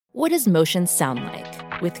What does motion sound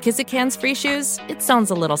like? With Kizikans free shoes, it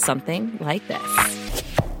sounds a little something like this.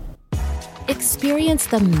 Experience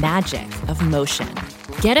the magic of motion.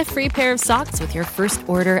 Get a free pair of socks with your first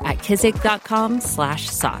order at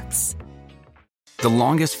kizik.com/socks. The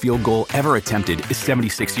longest field goal ever attempted is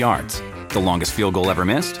 76 yards. The longest field goal ever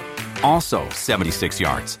missed? Also 76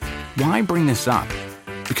 yards. Why bring this up?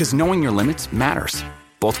 Because knowing your limits matters,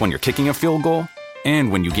 both when you're kicking a field goal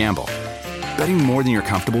and when you gamble. Betting more than you're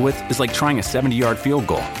comfortable with is like trying a 70-yard field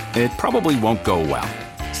goal. It probably won't go well.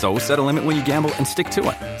 So set a limit when you gamble and stick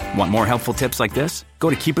to it. Want more helpful tips like this?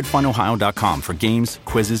 Go to keepitfunohio.com for games,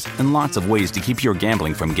 quizzes, and lots of ways to keep your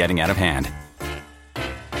gambling from getting out of hand.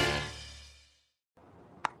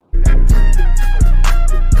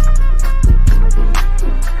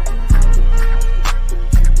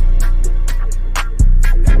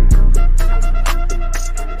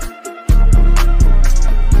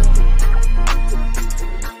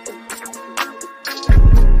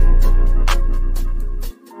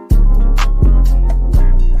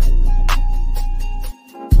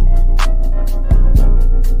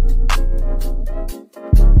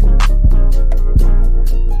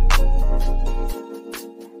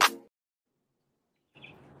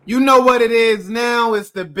 You know what it is now. It's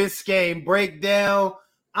the Biscayne Breakdown.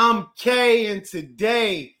 I'm Kay, and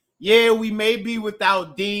today, we may be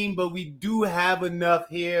without Dean, but we do have enough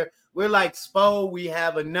here. We're like Spo, we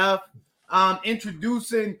have enough.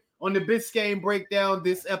 Introducing on the Biscayne Breakdown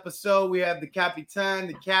this episode, we have the Capitan,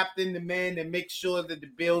 the captain, the man that makes sure that the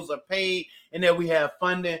bills are paid and that we have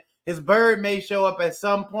funding. His bird may show up at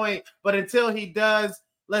some point, but until he does,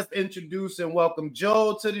 let's introduce and welcome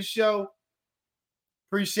Joel to the show.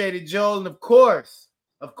 Appreciate it, Joel. And of course,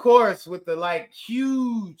 with the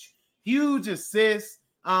huge assist,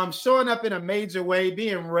 showing up in a major way,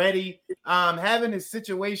 being ready, having his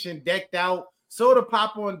situation decked out, soda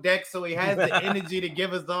pop on deck so he has the energy to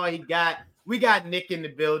give us all he got. We got Nick in the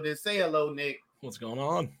building. Say hello, Nick. What's going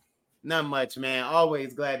on? Not much, man.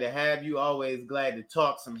 Always glad to have you. Always glad to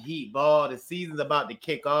talk some Heat ball. The season's about to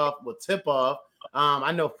kick off, tip off.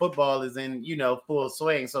 I know football is in, full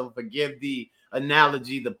swing, so forgive the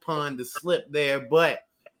analogy, the pun, the slip there, but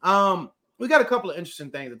we got a couple of interesting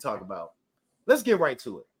things to talk about. Let's get right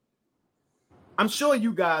to it. I'm sure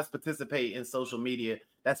you guys participate in social media,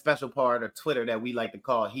 that special part of Twitter that we like to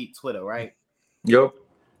call Heat Twitter, right? Yep.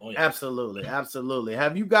 Oh, yeah. Absolutely.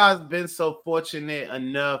 Have you guys been so fortunate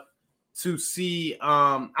enough to see,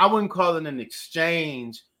 I wouldn't call it an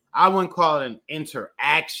exchange, I wouldn't call it an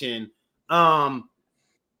interaction.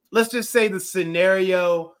 Let's just say the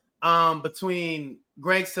scenario between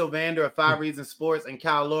Greg Sylvander of 5 Reasons Sports and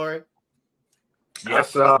Kyle Lowry?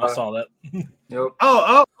 Yes, I saw that. Yep.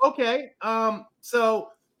 Oh, okay.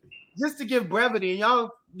 So just to give brevity, and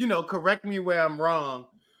y'all, correct me where I'm wrong.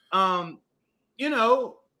 Sylvander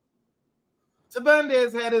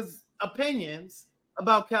had his opinions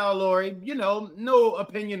about Kyle Lowry. No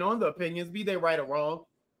opinion on the opinions, be they right or wrong.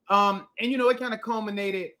 And it kind of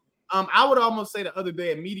culminated. I would almost say the other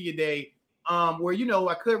day at Media Day, where,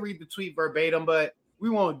 I could read the tweet verbatim, but we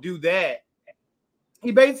won't do that.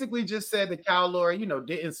 He basically just said that Kyle Lowry,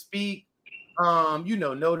 didn't speak,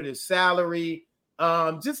 noted his salary,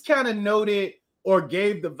 just kind of noted or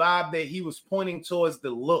gave the vibe that he was pointing towards the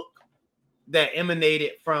look that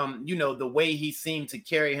emanated from, the way he seemed to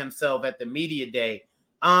carry himself at the Media Day.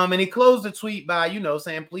 And he closed the tweet by,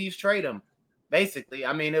 saying, please trade him. Basically,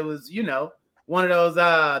 I mean, it was, one of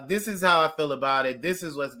those, this is how I feel about it. This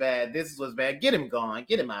is what's bad. This is what's bad. Get him gone.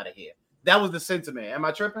 Get him out of here. That was the sentiment. Am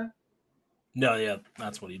I tripping? No, yeah,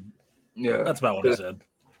 that's about what he said.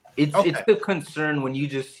 It's the concern when you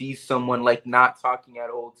just see someone like not talking at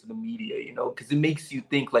all to the media, because it makes you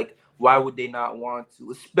think like, why would they not want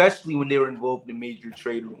to, especially when they were involved in major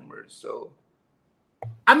trade rumors. So,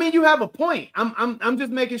 I mean, you have a point. I'm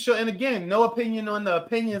just making sure. And again, no opinion on the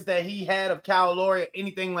opinions that he had of Kyle Lowry or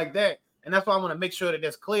anything like that. And that's why I want to make sure that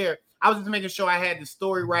that's clear. I was just making sure I had the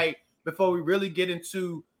story right before we really get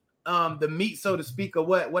into the meat, so to speak, of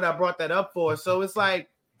what I brought that up for. So it's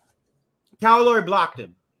like Kyle Lowry blocked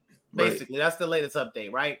him. Basically, That's the latest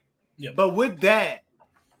update, right? Yeah. But with that,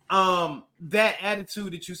 that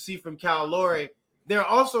attitude that you see from Kyle Lowry, there are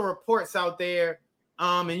also reports out there,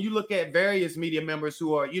 and you look at various media members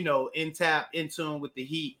who are, in tune with the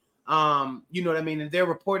Heat, you know what I mean? And they're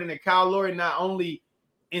reporting that Kyle Lowry not only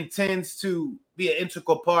intends to be an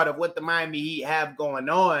integral part of what the Miami Heat have going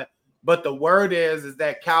on, but the word is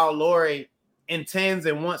that Kyle Lowry intends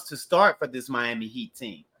and wants to start for this Miami Heat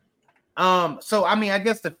team. So, I mean, I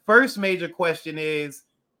guess the first major question is,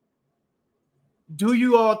 do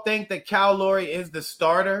you all think that Kyle Lowry is the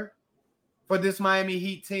starter for this Miami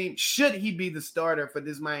Heat team? Should he be the starter for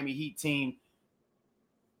this Miami Heat team?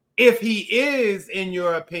 If he is, in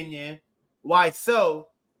your opinion, why so?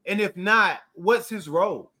 And if not, what's his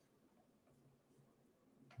role?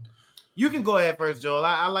 You can go ahead first, Joel.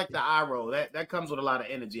 I like the eye roll. That comes with a lot of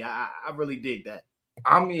energy. I really dig that.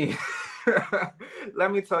 I mean,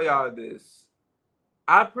 let me tell y'all this.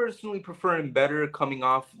 I personally prefer him better coming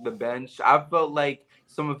off the bench. I felt like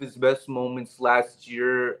some of his best moments last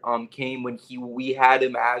year came when we had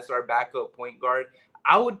him as our backup point guard.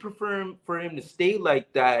 I would prefer for him to stay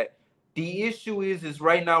like that. The issue is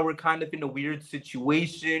right now we're kind of in a weird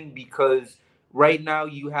situation because right now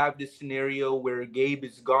you have this scenario where Gabe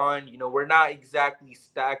is gone. You know, we're not exactly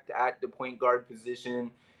stacked at the point guard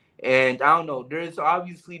position. And I don't know, there's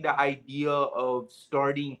obviously the idea of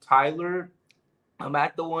starting Tyler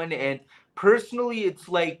at the one. And personally, it's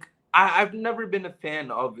like, I've never been a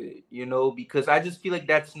fan of it, you know, because I just feel like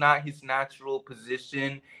that's not his natural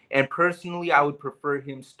position. And personally, I would prefer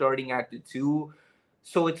him starting at the 2.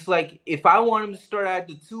 So it's like, if I want him to start at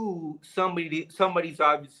the 2, somebody's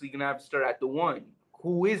obviously going to have to start at the 1.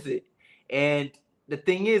 Who is it? And the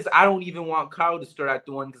thing is, I don't even want Kyle to start at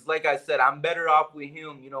the 1 because, like I said, I'm better off with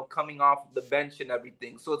him, you know, coming off the bench and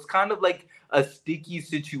everything. So it's kind of like a sticky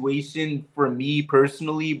situation for me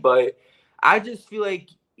personally, but I just feel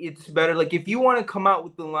like it's better. Like, if you want to come out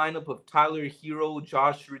with the lineup of Tyler Hero,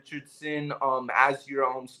 Josh Richardson as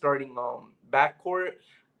your starting backcourt,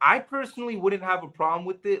 I personally wouldn't have a problem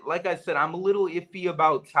with it. Like I said, I'm a little iffy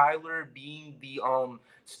about Tyler being the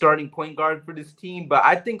starting point guard for this team, but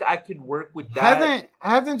I think I could work with that.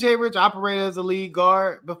 Hasn't Jay Rich operated as a lead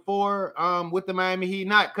guard before with the Miami Heat?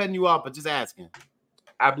 Not cutting you off, but just asking.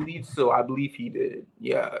 I believe so. I believe he did.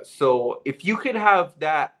 Yeah. So if you could have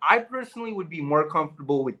that, I personally would be more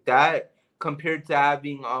comfortable with that compared to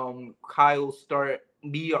having Kyle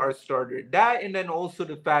be our starter. That, and then also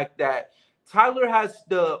the fact that Tyler has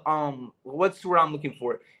the what's the word I'm looking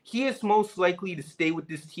for? He is most likely to stay with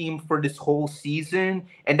this team for this whole season,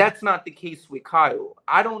 and that's not the case with Kyle.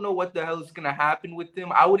 I don't know what the hell is gonna happen with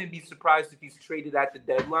him. I wouldn't be surprised if he's traded at the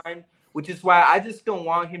deadline, which is why I just don't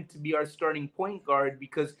want him to be our starting point guard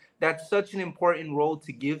because that's such an important role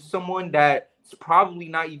to give someone that's probably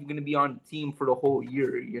not even gonna be on the team for the whole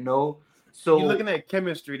year, you know? So you're looking at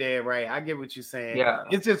chemistry there, right? I get what you're saying. Yeah.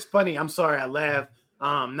 It's just funny. I'm sorry, I laughed.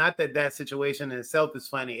 Not that situation in itself is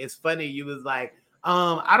funny. It's funny. You was like,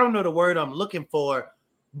 I don't know the word I'm looking for,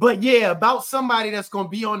 but yeah, about somebody that's going to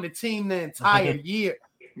be on the team the entire year.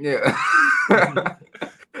 Yeah.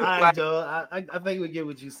 All right, Joe. I think we get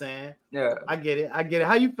what you're saying. Yeah. I get it.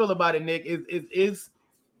 How you feel about it, Nick? Is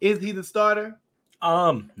he the starter?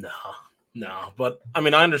 No. But I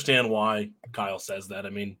mean, I understand why Kyle says that. I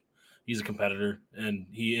mean, he's a competitor, and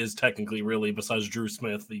he is technically, really, besides Drew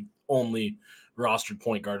Smith, the only rostered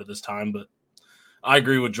point guard at this time. But I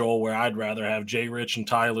agree with Joel where I'd rather have Jay Rich and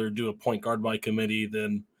Tyler do a point guard by committee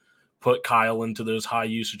than put Kyle into those high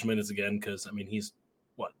usage minutes again. Because I mean, he's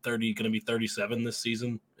 30, going to be 37 this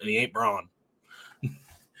season, and he ain't Braun.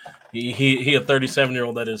 he a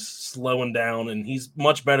 37-year-old that is slowing down, and he's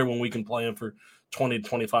much better when we can play him for 20 to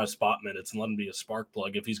 25 spot minutes and let him be a spark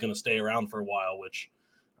plug if he's going to stay around for a while. Which,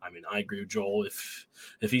 I mean, I agree with Joel.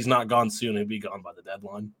 If he's not gone soon, he'll be gone by the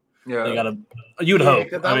deadline. Yeah, you'd hope.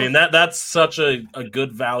 I mean, that's such a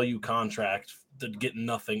good value contract to get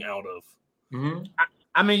nothing out of. Mm-hmm.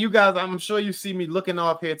 I mean, you guys, I'm sure you see me looking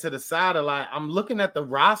off here to the side a lot. I'm looking at the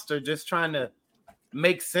roster, just trying to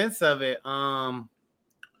make sense of it. I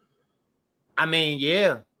mean,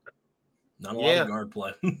 yeah, not a lot of guard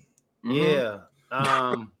play. Yeah.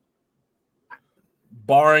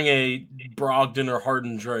 Barring a Brogdon or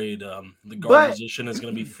Harden trade, the guard position is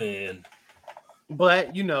going to be thin.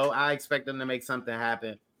 But I expect them to make something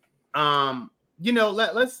happen.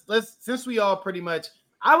 Let's since we all pretty much,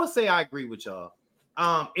 I would say I agree with y'all.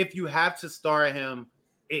 If you have to start him,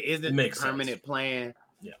 it isn't a permanent plan.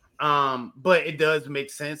 Yeah. But it does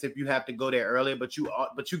make sense if you have to go there earlier. But you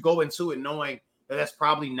go into it knowing that that's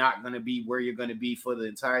probably not going to be where you're going to be for the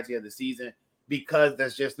entirety of the season because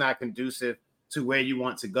that's just not conducive to where you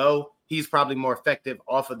want to go. He's probably more effective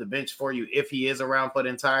off of the bench for you if he is around for the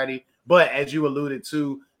entirety. But as you alluded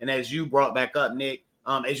to, and as you brought back up, Nick,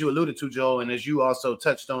 as you alluded to, Joel, and as you also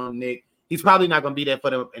touched on, Nick, he's probably not going to be there for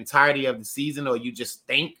the entirety of the season, or you just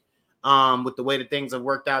think with the way that things have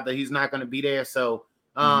worked out that he's not going to be there. So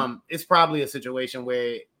it's probably a situation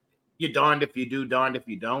where you're darned if you do, darned if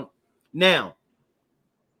you don't. Now,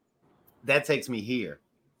 that takes me here.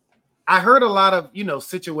 I heard a lot of,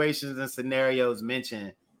 situations and scenarios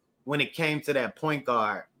mentioned when it came to that point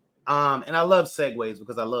guard. And I love segues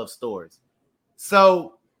because I love stories.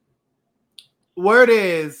 So word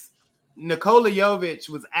is Nikola Jovic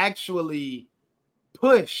was actually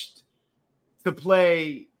pushed to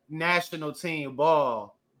play national team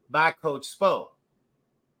ball by Coach Spo.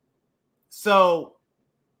 So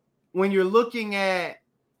when you're looking at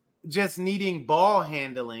just needing ball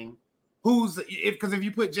handling, because if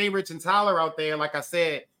you put Jay Rich and Tyler out there, like I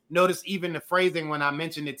said, notice even the phrasing when I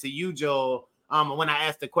mentioned it to you, Joel, when I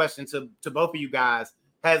asked the question to both of you guys,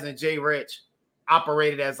 hasn't Jay Rich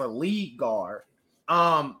operated as a lead guard?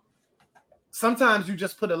 Sometimes you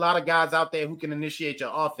just put a lot of guys out there who can initiate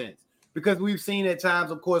your offense, because we've seen at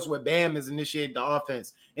times, of course, where Bam has initiated the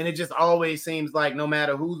offense, and it just always seems like no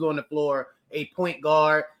matter who's on the floor, a point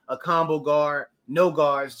guard, a combo guard, no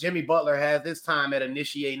guards, Jimmy Butler has this time at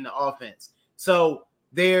initiating the offense. So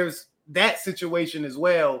there's that situation as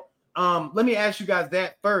well. Let me ask you guys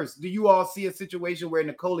that first. Do you all see a situation where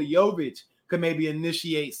Nikola Jovic could maybe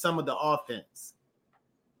initiate some of the offense?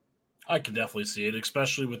 I can definitely see it,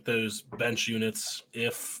 especially with those bench units.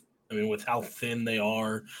 With how thin they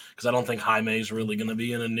are, because I don't think Jaime is really going to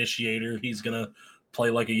be an initiator. He's going to play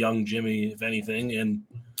like a young Jimmy, if anything. And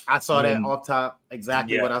I saw that off top,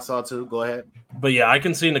 exactly what I saw too. Go ahead. But yeah, I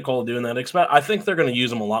can see Nicole doing that. I think they're going to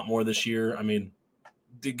use him a lot more this year. I mean,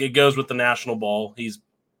 it goes with the national ball. He's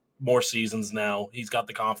more seasons now. He's got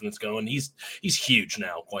the confidence going. He's huge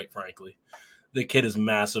now, quite frankly. The kid is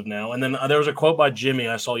massive now. And then there was a quote by Jimmy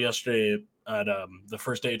I saw yesterday at the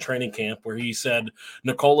first day of training camp where he said,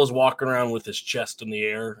 Nicola's walking around with his chest in the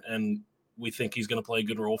air, and we think he's going to play a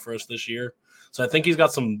good role for us this year. So I think he's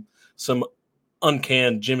got some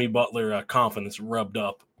uncanned Jimmy Butler confidence rubbed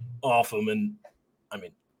up off him. And I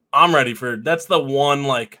mean, I'm ready for – that's the one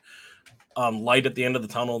light at the end of the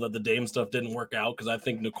tunnel that the Dame stuff didn't work out, because I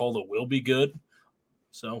think Nikola will be good.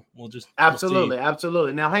 So we'll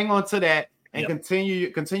absolutely. Now hang on to that and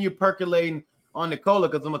continue percolating on Nikola,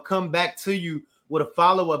 because I'm gonna come back to you with a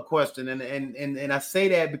follow-up question. And I say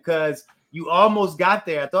that because you almost got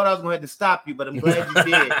there. I thought I was gonna have to stop you, but I'm glad you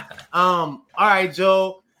did. All right,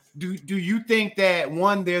 Joe. Do you think that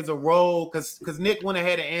there's a role, because Nick went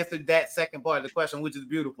ahead and answered that second part of the question, which is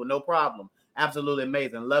beautiful, no problem, absolutely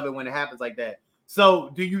amazing, love it when it happens like that.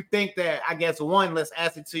 So do you think that, I guess let's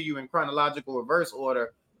ask it to you in chronological reverse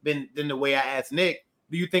order than the way I asked Nick.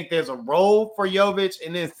 Do you think there's a role for Jovic?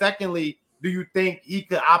 And then secondly, do you think he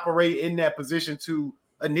could operate in that position to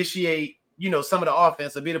initiate, some of the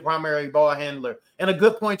offense, or be the primary ball handler? And a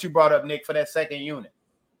good point you brought up, Nick, for that second unit.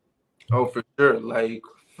 Oh, for sure. Like,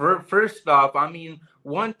 first off, I mean,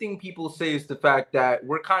 one thing people say is the fact that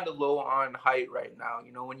we're kind of low on height right now.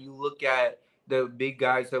 When you look at the big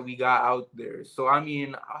guys that we got out there. So, I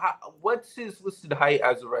mean, what's his listed height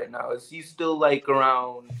as of right now? Is he still like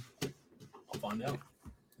around? I'll find out.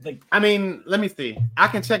 I mean, let me see. I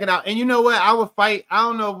can check it out. And you know what? I will fight. I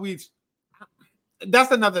don't know if that's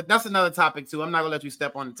another topic too. I'm not gonna let you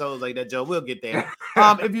step on the toes like that, Joe. We'll get there.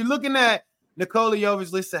 If you're looking at Nikola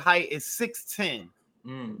Jovic's listed height is 6'10"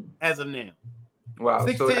 as of now. Wow.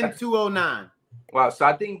 6'10", 209. Wow. So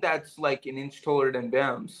I think that's like an inch taller than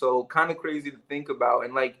Bam. So kind of crazy to think about.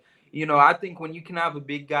 And like, I think when you can have a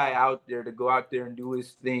big guy out there to go out there and do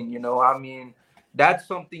his thing, I mean, that's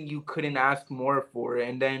something you couldn't ask more for.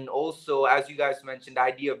 And then also, as you guys mentioned, the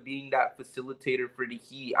idea of being that facilitator for the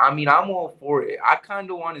Heat. I mean, I'm all for it. I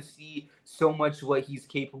kind of want to see so much what he's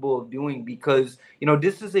capable of doing, because,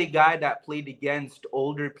 this is a guy that played against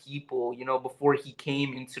older people, before he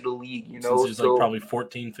came into the league, Since he's like probably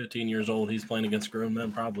 14, 15 years old, he's playing against grown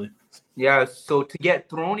men probably. Yeah, so to get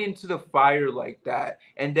thrown into the fire like that,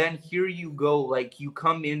 and then here you go, like you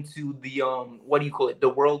come into the, the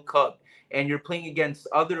World Cup, and you're playing against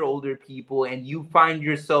other older people, and you find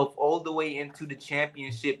yourself all the way into the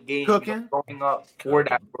championship game, going up for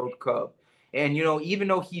that World Cup. And, even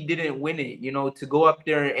though he didn't win it, to go up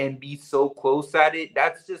there and be so close at it,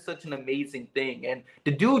 that's just such an amazing thing. And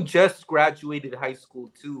the dude just graduated high school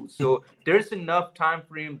too. So there's enough time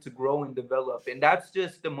for him to grow and develop. And that's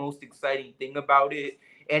just the most exciting thing about it.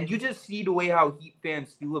 And you just see the way how Heat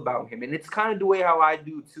fans feel about him. And it's kind of the way how I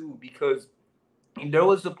do too, because there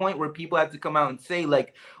was a point where people had to come out and say,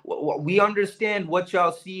 like, we understand what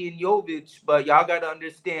y'all see in Jovic, but y'all got to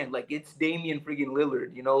understand, like, it's Damian friggin'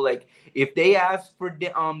 Lillard, like, if they ask for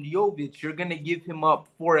Jovic, you're going to give him up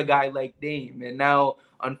for a guy like Dame. And now,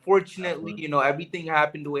 unfortunately, everything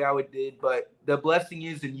happened the way how it did, but the blessing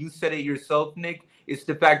is, and you said it yourself, Nick, it's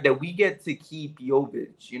the fact that we get to keep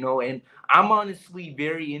Jovic, and I'm honestly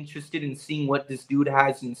very interested in seeing what this dude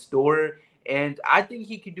has in store. And I think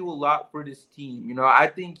he could do a lot for this team. I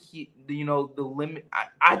think the limit.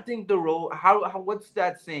 I think the road. What's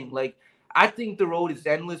that saying? Like, I think the road is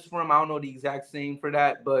endless for him. I don't know the exact saying for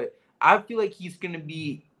that, but I feel like he's gonna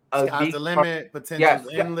be a Sky's big the limit,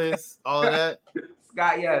 potential's endless, all of that.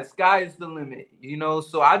 Sky is the limit,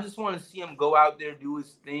 So I just want to see him go out there, do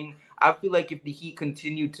his thing. I feel like if the Heat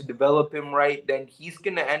continue to develop him right, then he's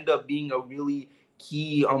gonna end up being a really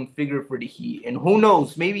key figure for the Heat. And who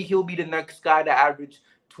knows, maybe he'll be the next guy to average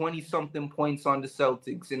 20-something points on the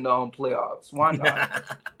Celtics in the playoffs. Why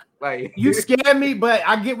not? Like you scared me, but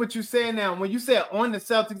I get what you're saying now. When you said on the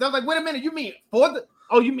Celtics, I was like, wait a minute, you mean for the?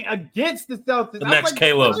 Oh, you mean against the Celtics? The next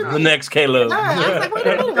Caleb. The next Caleb. Yeah, I was like, wait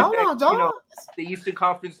a minute, hold on, John. The Eastern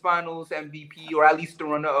Conference Finals MVP, or at least the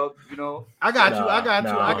runner-up. I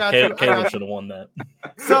got you. Caleb should have won that.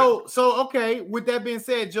 So okay. With that being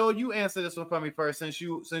said, Joe, you answer this one for me first, since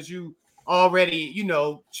you already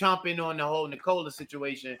chomping on the whole Nikola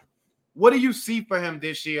situation. What do you see for him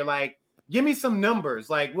this year? Like, give me some numbers.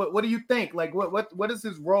 Like, what do you think? Like, what is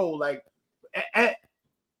his role? Like,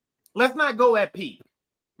 let's not go at peak.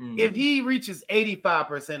 If he reaches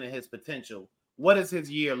 85% of his potential, what does his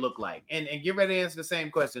year look like? And get ready to answer the same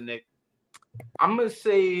question, Nick. I'm gonna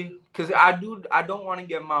say, because I don't want to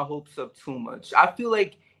get my hopes up too much. I feel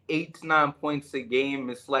like 8 to 9 points a game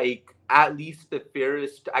is like at least the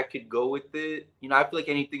fairest I could go with it. I feel like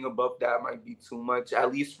anything above that might be too much,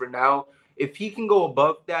 at least for now. If he can go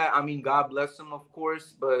above that, I mean, God bless him, of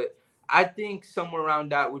course, but I think somewhere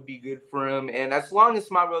around that would be good for him. And as long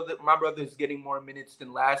as my brother is getting more minutes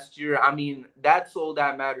than last year, I mean, that's all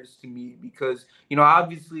that matters to me, because,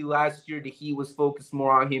 obviously last year the Heat was focused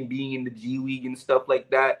more on him being in the G League and stuff like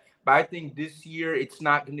that. But I think this year it's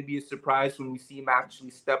not going to be a surprise when we see him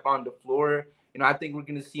actually step on the floor. I think we're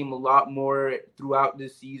going to see him a lot more throughout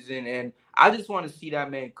this season. And I just want to see that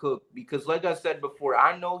man cook, because like I said before,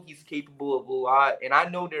 I know he's capable of a lot, and I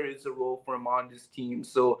know there is a role for him on this team.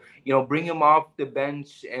 So, bring him off the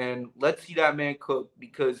bench and let's see that man cook,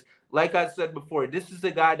 because like I said before, this is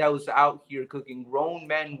a guy that was out here cooking grown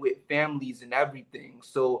men with families and everything.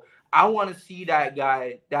 So I want to see that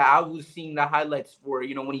guy that I was seeing the highlights for,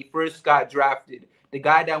 when he first got drafted. The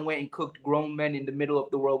guy that went and cooked grown men in the middle of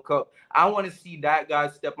the World Cup. I want to see that guy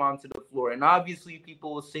step onto the floor. And obviously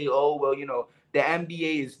people will say, oh, well, the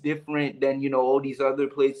NBA is different than, all these other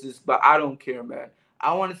places. But I don't care, man.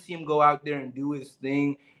 I want to see him go out there and do his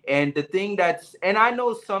thing. And the thing and I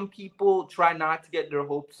know some people try not to get their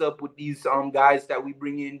hopes up with these guys that we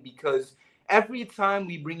bring in, because every time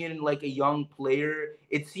we bring in like a young player,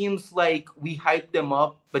 it seems like we hype them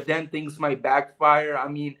up, but then things might backfire. I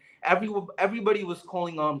mean, everybody was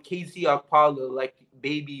calling KZ Okpala like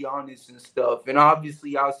baby Giannis and stuff, and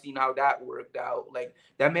obviously I've seen how that worked out. Like,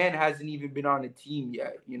 that man hasn't even been on a team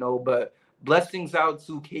yet, but blessings out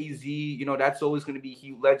to KZ. That's always going to be a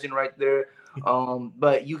huge legend right there.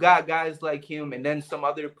 But you got guys like him, and then some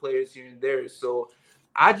other players here and there. So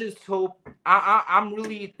I just hope I'm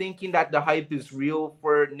really thinking that the hype is real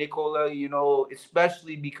for Nikola,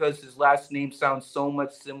 especially because his last name sounds so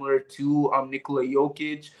much similar to Nikola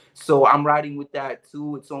Jokic. So I'm riding with that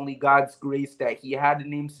too. It's only God's grace that he had a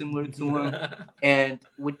name similar to him. And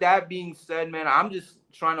with that being said, man, I'm just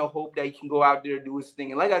trying to hope that he can go out there and do his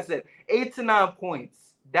thing. And like I said, 8 to 9 points.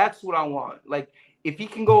 That's what I want. Like, if he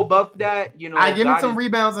can go above that, give me some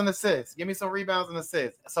rebounds and assists. Give me some rebounds and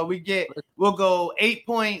assists. So we'll go 8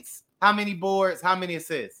 points. How many boards? How many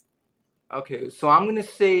assists? Okay, so I'm going to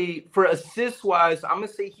say, for assist-wise, I'm going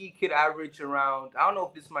to say he could average around, I don't know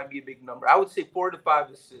if this might be a big number. I would say 4 to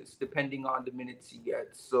 5 assists, depending on the minutes he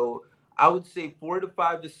gets. So I would say 4 to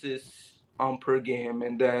 5 assists per game.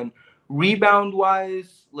 And then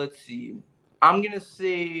rebound-wise, let's see. I'm going to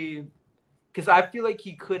say, because I feel like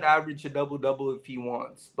he could average a double-double if he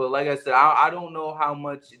wants. But like I said, I don't know how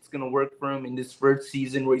much it's going to work for him in this first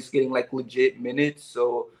season where he's getting, like, legit minutes.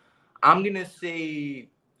 So I'm going to say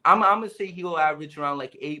he'll average around,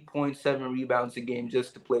 like, 8.7 rebounds a game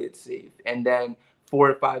just to play it safe. And then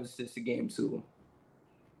 4 or 5 assists a game, too.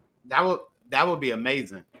 That would be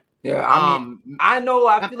amazing. Yeah, I know.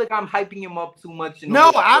 I feel like I'm hyping him up too much.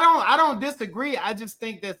 No, I don't disagree. I just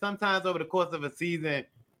think that sometimes over the course of a season,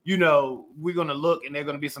 we're going to look and there are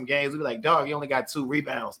going to be some games. We'll be like, dog, you only got 2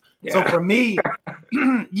 rebounds. Yeah. So for me,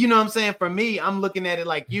 you know what I'm saying? For me, I'm looking at it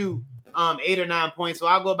like you, 8 or 9 points. So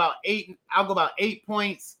I'll go about 8. I'll go about 8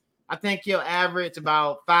 points. I think he'll average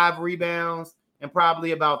about 5 rebounds and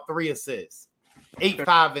probably about 3 assists. 8,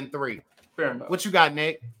 5, and 3. Fair enough. What you got,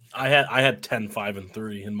 Nick? I had 10, 5, and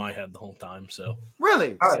 3 in my head the whole time. So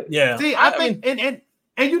really? Yeah. See, I think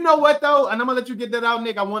and you know what though? And I'm gonna let you get that out,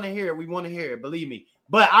 Nick. I want to hear it. We want to hear it, believe me.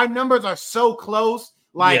 But our numbers are so close.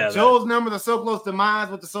 Like Joe's numbers are so close to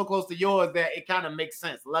mine, which are so close to yours, that it kind of makes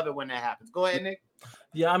sense. Love it when that happens. Go ahead, Nick.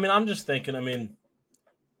 Yeah, I'm just thinking,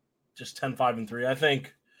 just 10, 5, and 3. I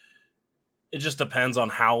think It just depends on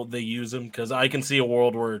how they use him, because I can see a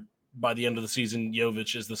world where by the end of the season,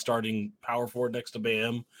 Jovic is the starting power forward next to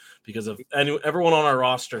Bam, because of everyone on our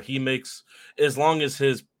roster, he makes, as long as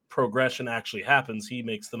his progression actually happens, he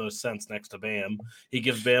makes the most sense next to Bam. He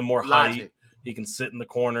gives Bam more height. He can sit in the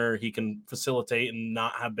corner. He can facilitate and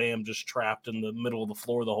not have Bam just trapped in the middle of the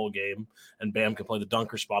floor the whole game, and Bam can play the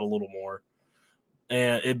dunker spot a little more.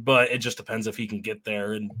 But it just depends if he can get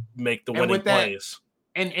there and make the winning plays.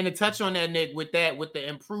 And to touch on that, Nick, with the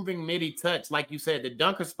improving midi touch, like you said, the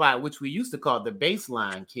dunker spot, which we used to call the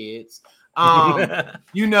baseline, kids.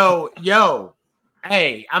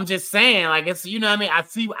 Hey, I'm just saying, like, it's, what I mean? I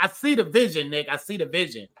see the vision, Nick. I see the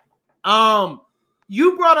vision.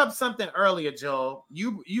 You brought up something earlier, Joel.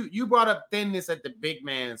 You brought up thinness at the big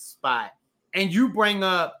man spot, and you bring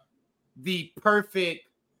up the perfect,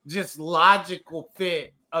 just logical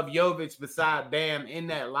fit of Jovic beside Bam in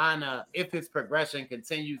that lineup if his progression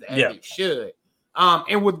continues as it should.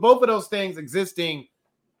 And with both of those things existing,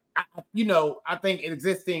 I think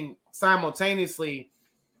existing simultaneously,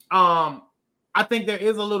 I think there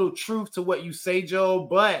is a little truth to what you say, Joe.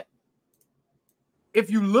 But if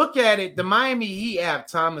you look at it, the Miami Heat have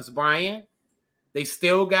Thomas Bryant. They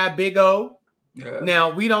still got Big O. Yeah. Now,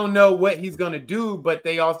 we don't know what he's going to do, but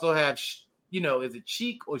they also have, is it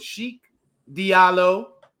Sheik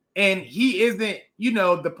Diallo? And he isn't,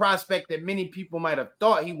 the prospect that many people might have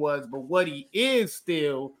thought he was, but what he is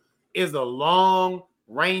still is a long,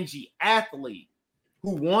 rangy athlete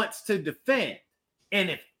who wants to defend. And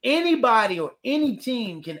if anybody or any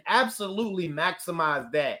team can absolutely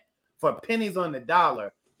maximize that for pennies on the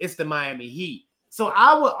dollar, it's the Miami Heat. So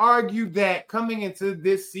I would argue that coming into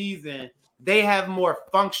this season, they have more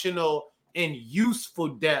functional and useful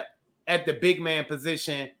depth at the big man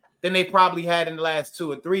position than they probably had in the last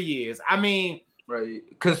 2 or 3 years. I mean, right?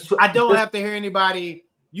 Because I don't have to hear anybody,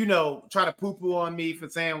 try to poo-poo on me for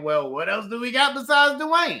saying, well, what else do we got besides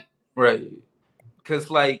Dwayne? Right.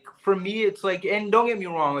 Because, like, for me, it's like, and don't get me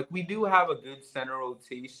wrong, like, we do have a good center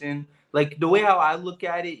rotation. Like, the way how I look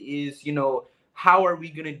at it is, how are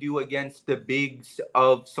we going to do against the bigs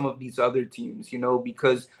of some of these other teams,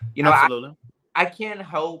 because, Absolutely. I can't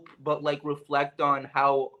help but, like, reflect on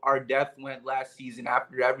how our depth went last season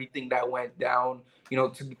after everything that went down,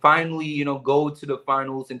 to finally, go to the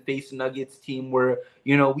finals and face a Nuggets team where,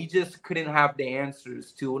 we just couldn't have the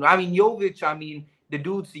answers to. I mean, Jovic, the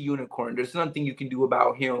dude's a unicorn. There's nothing you can do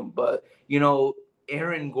about him. But,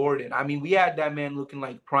 Aaron Gordon, we had that man looking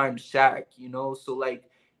like prime Shaq, So, like,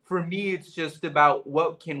 for me, it's just about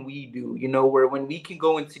what can we do, where when we can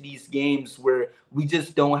go into these games where we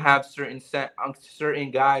just don't have certain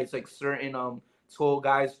guys, like certain tall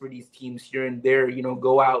guys for these teams here and there,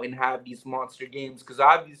 go out and have these monster games. Because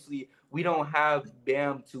obviously we don't have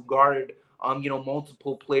Bam to guard,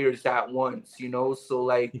 multiple players at once, So,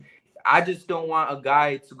 like, I just don't want a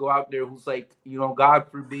guy to go out there who's like,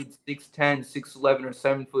 God forbid, 6'10", 6'11", or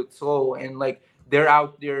 7 foot tall, and like they're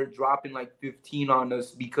out there dropping like 15 on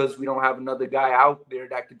us because we don't have another guy out there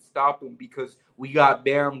that could stop him because we got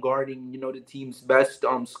Bam guarding, the team's best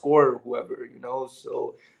scorer, whoever,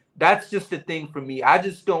 So that's just the thing for me. I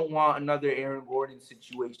just don't want another Aaron Gordon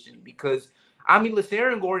situation because, listen,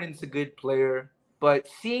 Aaron Gordon's a good player, but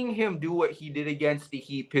seeing him do what he did against the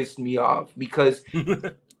Heat pissed me off because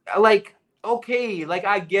like, okay, like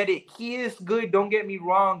I get it. He is good, don't get me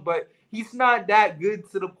wrong, but he's not that good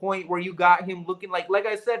to the point where you got him looking like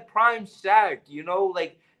I said, prime Shaq,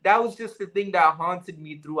 like that was just the thing that haunted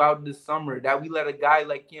me throughout the summer, that we let a guy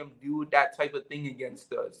like him do that type of thing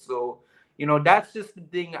against us. So, that's just the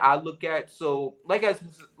thing I look at. So like I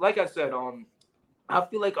said, I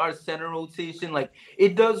feel like our center rotation, like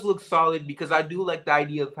it does look solid because I do like the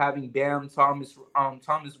idea of having Bam, Thomas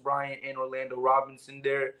Bryant, and Orlando Robinson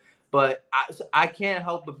there. But I can't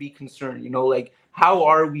help but be concerned, like how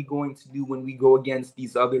are we going to do when we go against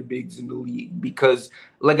these other bigs in the league? Because,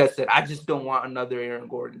 like I said, I just don't want another Aaron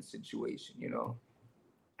Gordon situation,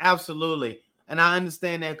 Absolutely. And I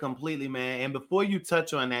understand that completely, man. And before you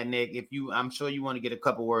touch on that, Nick, I'm sure you want to get a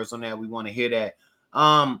couple words on that. We want to hear that.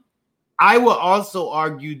 I will also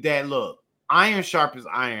argue that, look, iron sharpens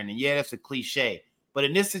iron. And yeah, that's a cliche. But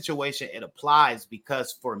in this situation, it applies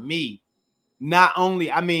because for me, not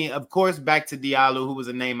only, of course, back to Diallo, who was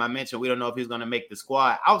a name I mentioned. We don't know if he's going to make the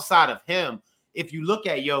squad. Outside of him, if you look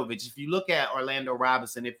at Jovic, if you look at Orlando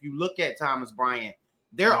Robinson, if you look at Thomas Bryant,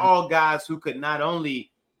 they're all guys who could not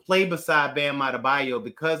only play beside Bam Adebayo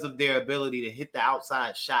because of their ability to hit the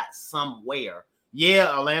outside shot somewhere.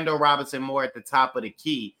 Yeah, Orlando Robinson more at the top of the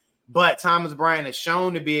key, but Thomas Bryant is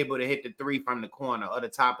shown to be able to hit the three from the corner or the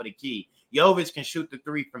top of the key. Jovic can shoot the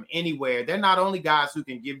three from anywhere. They're not only guys who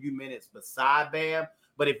can give you minutes beside Bam,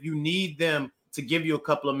 but if you need them to give you a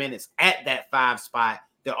couple of minutes at that 5 spot,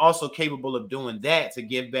 they're also capable of doing that to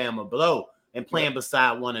give Bam a blow and playing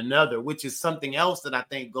beside one another, which is something else that I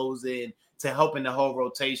think goes in to helping the whole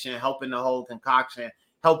rotation, helping the whole concoction,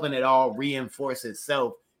 helping it all reinforce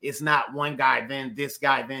itself. It's not one guy, then this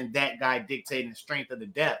guy, then that guy dictating the strength of the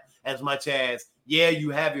depth as much as, yeah, you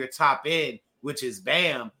have your top end, which is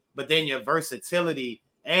Bam, but then your versatility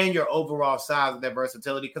and your overall size of that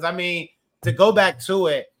versatility. Because, I mean, to go back to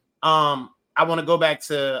it, I want to go back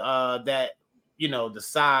to that, the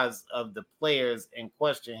size of the players in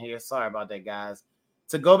question here. Sorry about that, guys.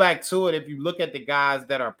 To go back to it, if you look at the guys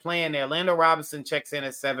that are playing there, Orlando Robinson checks in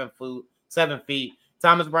at 7 feet.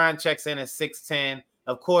 Thomas Bryant checks in at 6'10".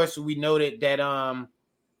 Of course, we noted that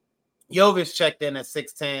Jovic checked in at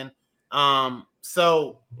 6'10".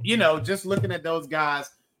 So, just looking at those guys,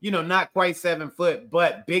 not quite 7 foot,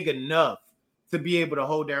 but big enough to be able to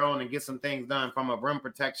hold their own and get some things done from a rim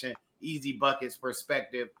protection, easy buckets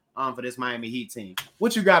perspective for this Miami Heat team.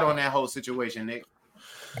 What you got on that whole situation, Nick?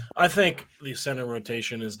 I think the center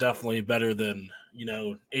rotation is definitely better than,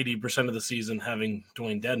 80% of the season having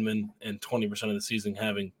Dwayne Dedmon and 20% of the season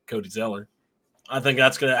having Cody Zeller. I think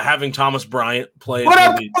that's going to – having Thomas Bryant play – What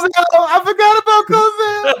up, I forgot about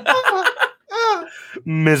Cozell.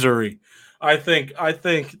 Misery. I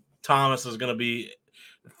think Thomas is going to be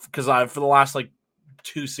 – because for the last,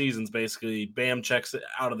 2 seasons, basically, Bam checks it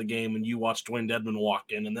out of the game and you watch Dwayne Dedmon walk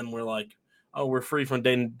in, and then we're like, oh, we're free from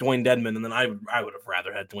Dwayne Dedmon, and then I would have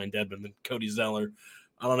rather had Dwayne Dedmon than Cody Zeller.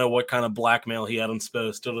 I don't know what kind of blackmail he had on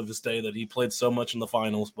Spo still to this day that he played so much in the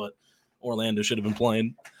finals, but Orlando should have been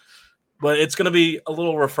playing. But it's going to be a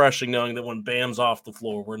little refreshing knowing that when Bam's off the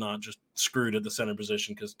floor, we're not just screwed at the center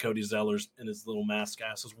position because Cody Zeller's and his little mask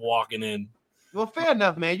ass is walking in. Well, fair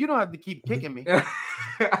enough, man. You don't have to keep kicking me.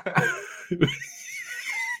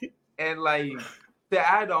 And, to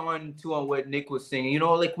add on to what Nick was saying,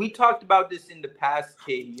 we talked about this in the past,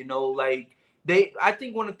 Kay, I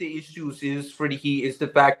think one of the issues is for the Heat is the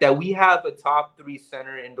fact that we have a top 3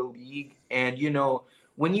 center in the league. And,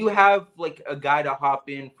 when you have a guy to hop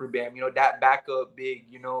in for Bam, that backup big,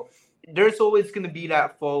 there's always going to be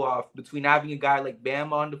that fall off between having a guy like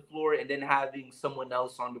Bam on the floor and then having someone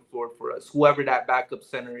else on the floor for us, whoever that backup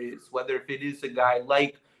center is, whether if it is a guy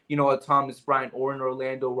like, a Thomas Bryant or an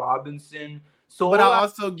Orlando Robinson. So, but I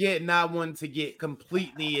also get not wanting to get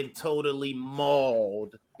completely and totally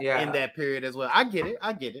mauled in that period as well. I get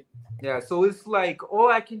it. Yeah, so it's all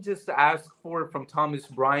I can just ask for from Thomas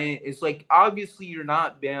Bryant is obviously you're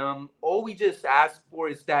not Bam. All we just ask for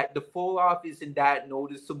is that the fall off isn't that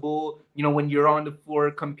noticeable, when you're on the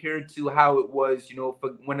floor compared to how it was,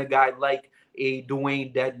 when a guy like a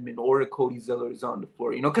Dwayne Dedmon or a Cody Zeller is on the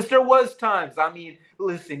floor, because there was times. I mean,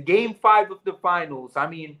 listen, Game 5 of the finals. I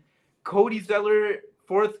mean, Cody Zeller,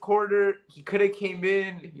 fourth quarter, he could have came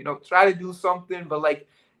in, try to do something, but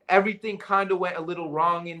everything kind of went a little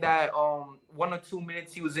wrong in that 1 or 2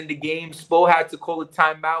 minutes he was in the game. Spo had to call a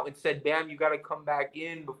timeout and said, Bam, you got to come back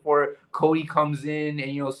in before Cody comes in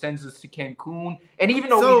and, sends us to Cancun. And even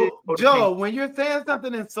though Joe, when you're saying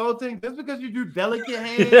something insulting, just because you do delicate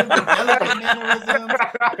hands and delicate mannerisms,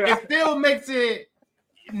 it still makes it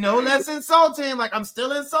no less insulting. I'm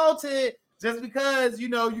still insulted just because,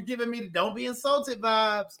 you're giving me the don't be insulted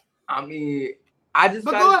vibes. I mean,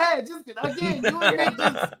 go ahead. Just again, you and me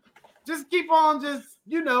just keep on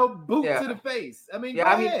boot to the face. I mean, go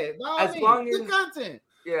ahead. As long as content.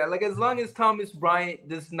 Yeah, as long as Thomas Bryant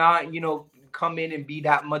does not, come in and be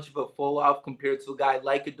that much of a fall off compared to a guy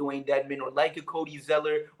like a Dwayne Dedmon or like a Cody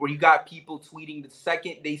Zeller, where you got people tweeting the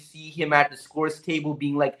second they see him at the scores table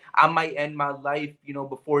being like, I might end my life,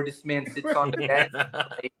 before this man sits on the bench.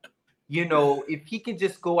 If he can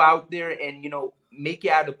just go out there and, make it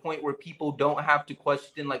at a point where people don't have to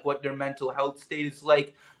question what their mental health state is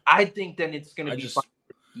like, I think then it's going to be fun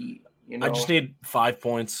for Heat, I just need 5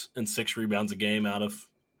 points and 6 rebounds a game out of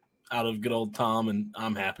good old Tom, and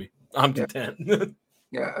I'm happy. I'm content.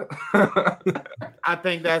 Yeah. I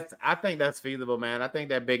think that's feasible, man. I think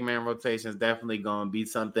that big man rotation is definitely going to be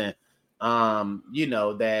something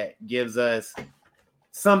that gives us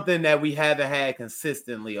something that we haven't had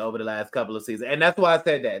consistently over the last couple of seasons. And that's why I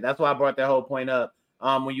said that. That's why I brought that whole point up.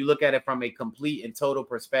 When you look at it from a complete and total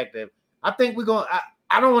perspective, I think we're going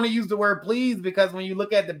I don't want to use the word please, because when you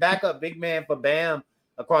look at the backup big man for Bam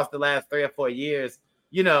across the last 3 or 4 years,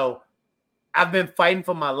 I've been fighting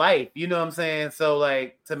for my life. You know what I'm saying? So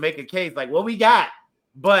to make a case, what we got.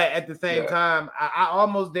 But at the same time, I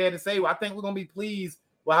almost dare to say, I think we're going to be pleased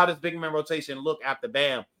with how this big man rotation look after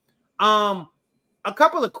Bam. a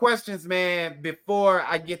couple of questions, man, before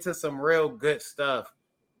I get to some real good stuff.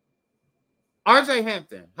 RJ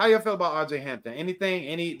Hampton, how you feel about RJ Hampton?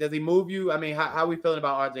 Anything? Does he move you? I mean, how are we feeling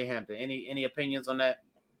about RJ Hampton? Any opinions on that?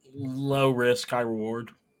 Low risk, high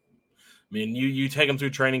reward. I mean, you take him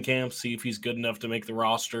through training camp, see if he's good enough to make the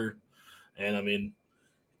roster. And I mean,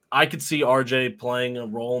 I could see RJ playing a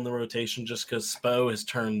role in the rotation just because Spo has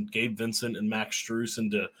turned Gabe Vincent and Max Strus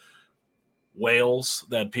into whales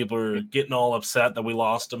that people are getting all upset that we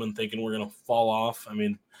lost him and thinking we're going to fall off. I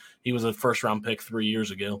mean, he was a first-round pick 3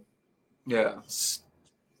 years ago. Yeah. Just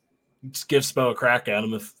give Spo a crack at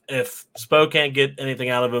him. If Spo can't get anything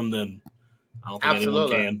out of him, then I don't think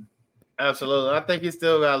anyone can. Absolutely. I think he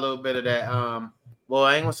still got a little bit of that. Well,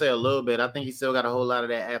 I ain't gonna say a little bit. I think he still got a whole lot of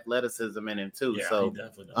that athleticism in him too. Yeah, so he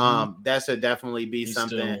definitely does. That should definitely be He's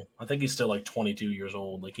something. I think he's still like 22 years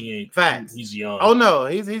old. Like he ain't. Facts. He's young. Oh no,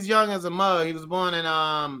 he's young as a mug. He was born in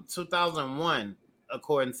 2001,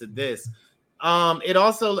 according to this. It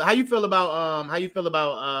also how you feel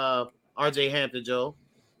about RJ Hampton, Joe?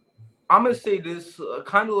 I'm gonna say this,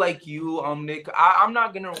 kind of like you, Nick. I'm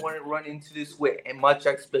not gonna run into this with much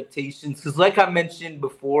expectations because, like I mentioned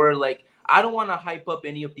before, like I don't want to hype up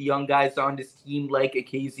any of the young guys on this team like a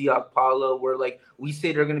KZ Okpala, where like we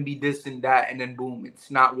say they're gonna be this and that, and then boom,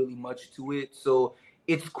 it's not really much to it. So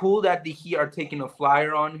it's cool that the Heat are taking a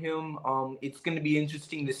flyer on him. It's gonna be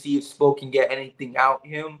interesting to see if Spo can get anything out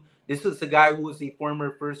him. This is a guy who was a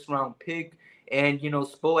former first-round pick. And,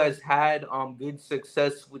 Spo has had good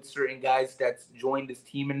success with certain guys that's joined his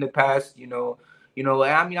team in the past, I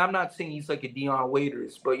mean, I'm not saying he's like a Deion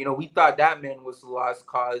Waiters, but, we thought that man was a lost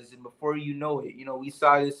cause. And before you know it, we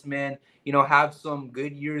saw this man, have some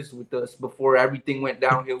good years with us before everything went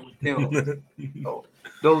downhill with him.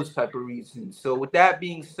 Those type of reasons. So with that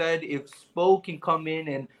being said, if Spo can come in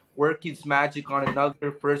and work his magic on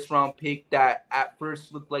another first-round pick that at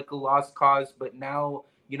first looked like a lost cause, but now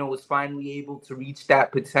 – was finally able to reach that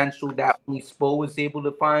potential that only Spo was able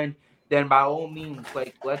to find, then by all means,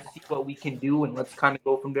 like, let's see what we can do and let's kind of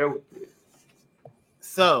go from there with it.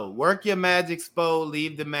 So, work your magic, Spo,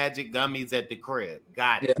 leave the magic gummies at the crib.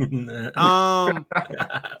 Got it.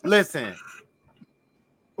 Listen,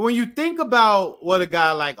 when you think about what a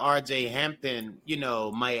guy like RJ Hampton,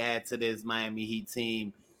 might add to this Miami Heat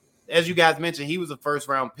team, as you guys mentioned, he was a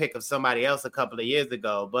first-round pick of somebody else a couple of years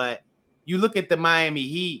ago, but you look at the Miami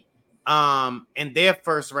Heat and their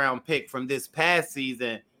first-round pick from this past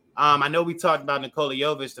season. I know we talked about Nikola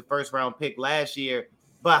Jovic, the first-round pick last year,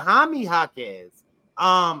 but Jaime Jaquez,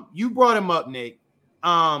 you brought him up, Nick.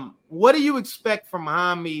 What do you expect from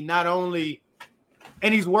Jaime, not only –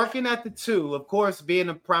 and he's working at the 2, of course,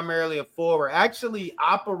 being primarily a forward, actually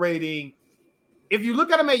operating – if you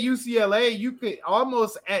look at him at UCLA, you could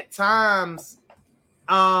almost at times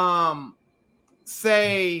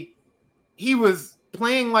say – he was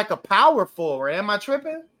playing like a power forward. Am I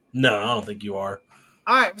tripping? No, I don't think you are.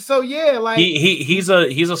 All right, so yeah, like he's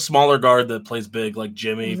a smaller guard that plays big like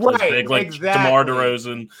Jimmy, plays big like DeMar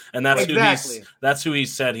DeRozan, and that's who he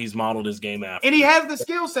said he's modeled his game after. And he has the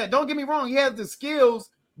skill set. Don't get me wrong, he has the skills,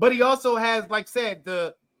 but he also has, like I said,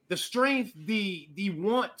 the strength, the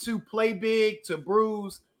want to play big, to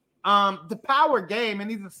bruise, the power game, and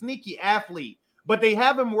he's a sneaky athlete. But they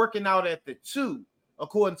have him working out at the 2.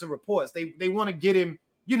 According to reports, they want to get him,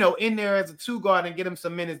 in there as a 2 guard and get him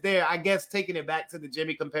some minutes there. I guess taking it back to the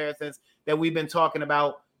Jimmy comparisons that we've been talking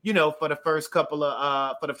about, for the first couple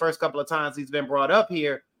of times he's been brought up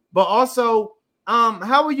here. But also,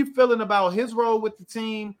 how are you feeling about his role with the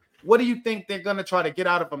team? What do you think they're going to try to get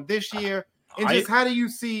out of him this year? And just how do you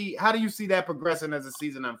see that progressing as the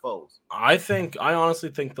season unfolds? I honestly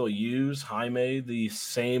think they'll use Jaime the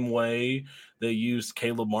same way they used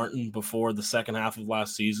Caleb Martin before the second half of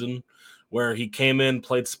last season, where he came in,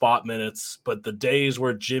 played spot minutes, but the days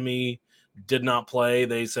where Jimmy did not play,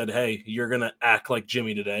 they said, hey, you're going to act like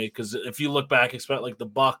Jimmy today. Because if you look back, expect like the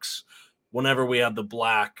Bucks, whenever we had the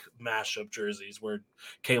black mashup jerseys where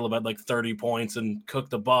Caleb had like 30 points and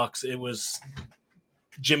cooked the Bucks, it was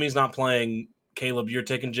Jimmy's not playing. Caleb, you're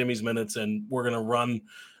taking Jimmy's minutes, and we're going to run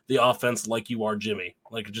the offense like you are Jimmy,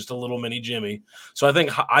 like just a little mini Jimmy. So I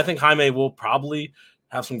think Jaime will probably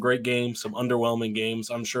have some great games, some underwhelming games.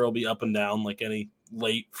 I'm sure he'll be up and down like any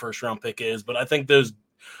late first-round pick is, but I think those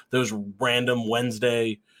random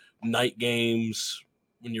Wednesday night games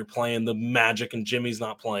when you're playing the Magic and Jimmy's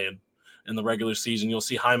not playing in the regular season, you'll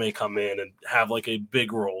see Jaime come in and have like a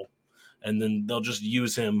big role, and then they'll just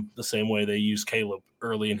use him the same way they used Caleb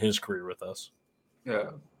early in his career with us. Yeah.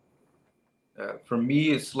 For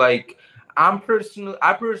me, it's like I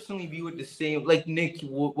personally view it the same. Like Nick,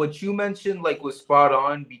 what you mentioned like was spot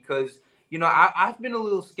on because you know, I've been a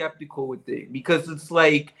little skeptical with it because it's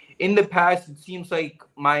like in the past, it seems like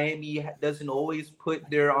Miami doesn't always put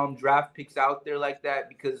their draft picks out there like that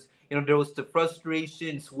because, you know, there was the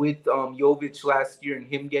frustrations with Jovic last year and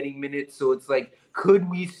him getting minutes. So it's like, could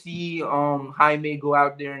we see Jaime go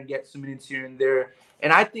out there and get some minutes here and there?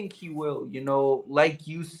 And I think he will, you know, like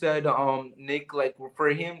you said, Nick, like for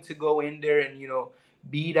him to go in there and, you know,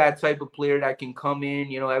 be that type of player that can come in,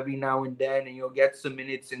 you know, every now and then and, you know, get some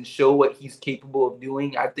minutes and show what he's capable of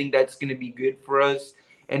doing. I think that's going to be good for us.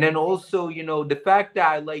 And then also, you know, the fact that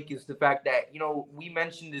I like is the fact that, you know, we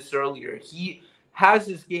mentioned this earlier. He has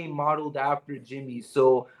his game modeled after Jimmy.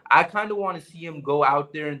 So I kind of want to see him go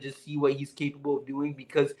out there and just see what he's capable of doing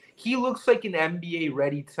because he looks like an NBA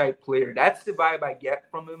ready type player. That's the vibe I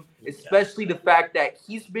get from him, especially the fact that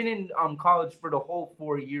he's been in college for the whole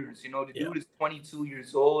 4 years. You know, the dude is 22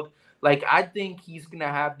 years old. Like, I think he's going to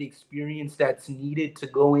have the experience that's needed to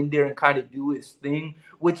go in there and kind of do his thing,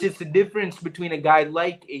 which is the difference between a guy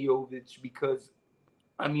like Jovic because,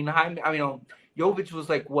 Jovic was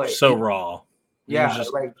like what? So raw. Yeah,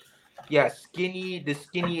 the skinny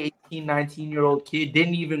 18, 19-year-old kid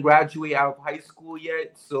didn't even graduate out of high school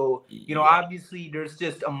yet. So, you know, obviously there's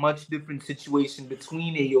just a much different situation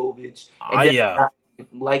between Jovic and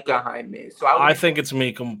like a Jaime. So I think it's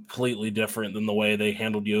me completely different than the way they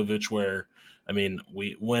handled Jovic where, I mean,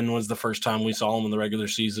 when was the first time we saw him in the regular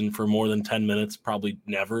season for more than 10 minutes? Probably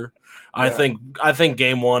never. Yeah. I think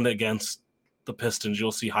game one against the Pistons,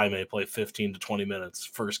 you'll see Jaime play 15 to 20 minutes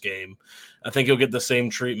first game. I think he'll get the same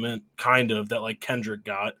treatment kind of that like Kendrick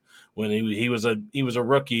got when he was a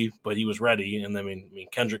rookie, but he was ready. And I mean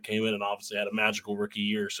Kendrick came in and obviously had a magical rookie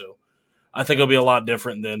year. So I think it'll be a lot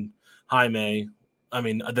different than Jaime.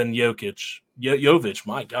 Than Jovic.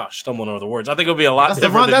 My gosh, stumbling over the words. I think it'll be a lot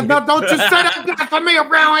different. Don't you say that for me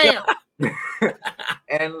around here.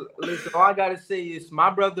 And listen, all I gotta say is my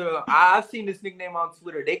brother. I've seen this nickname on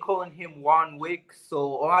Twitter. They calling him Juan Wick.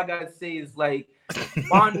 So all I gotta say is like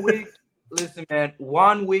Juan Wick. Listen, man,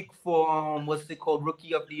 Juan Wick for what's it called,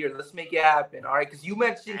 Rookie of the Year. Let's make it happen, all right? Because you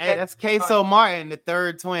mentioned that's Queso Martin, the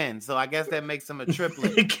third twin. So I guess that makes him a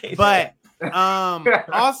triplet. But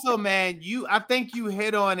also, man, I think you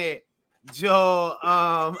hit on it, Joe.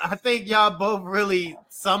 I think y'all both really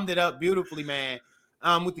summed it up beautifully, man.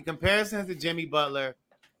 With the comparisons to Jimmy Butler,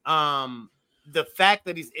 the fact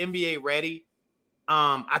that he's NBA ready,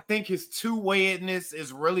 I think his two-wayedness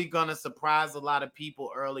is really gonna surprise a lot of people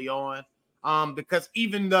early on. Because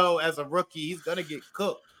even though as a rookie he's gonna get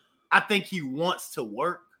cooked, I think he wants to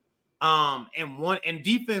work. And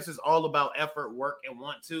defense is all about effort, work, and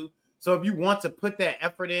want to. So if you want to put that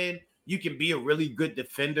effort in, you can be a really good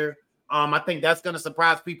defender. I think that's gonna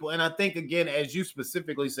surprise people. And I think again, as you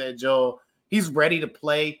specifically said, Joel, he's ready to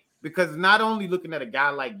play because not only looking at a guy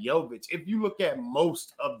like Jovic, if you look at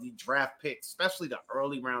most of the draft picks, especially the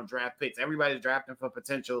early round draft picks, everybody's drafting for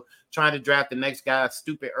potential, trying to draft the next guy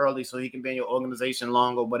stupid early so he can be in your organization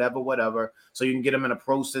long or whatever, so you can get him in a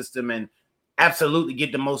pro system and absolutely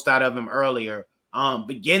get the most out of him earlier.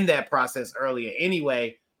 Begin that process earlier.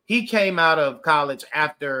 Anyway, he came out of college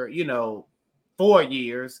after, 4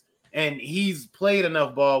 years, and he's played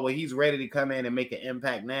enough ball where he's ready to come in and make an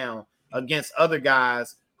impact now against other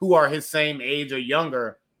guys who are his same age or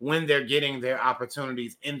younger when they're getting their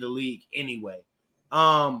opportunities in the league anyway.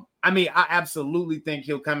 I absolutely think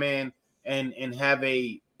he'll come in and have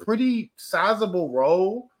a pretty sizable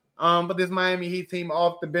role. But this Miami Heat team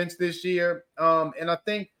off the bench this year. And I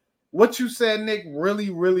think what you said, Nick, really,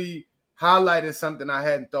 really highlighted something I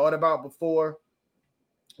hadn't thought about before,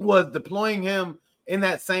 was deploying him in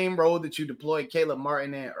that same role that you deployed Caleb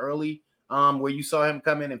Martin in early, where you saw him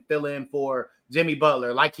come in and fill in for Jimmy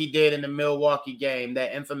Butler, like he did in the Milwaukee game,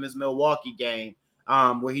 that infamous Milwaukee game,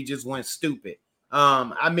 where he just went stupid.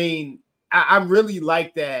 I really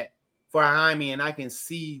like that for Jaime, and I can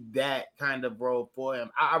see that kind of role for him.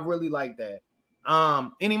 I really like that.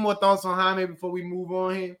 Any more thoughts on Jaime before we move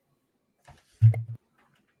on here?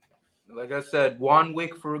 Like I said, Juan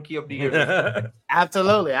Wick for Rookie of the Year.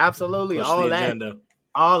 Absolutely. All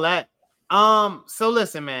that. So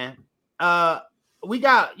listen, man. We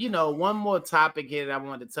got, one more topic here that I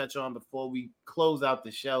wanted to touch on before we close out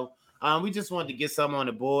the show. We just wanted to get something on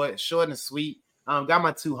the board, short and sweet. Got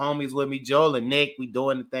my two homies with me, Joel and Nick. We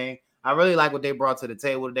doing the thing. I really like what they brought to the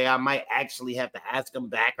table today. I might actually have to ask them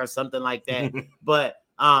back or something like that. But,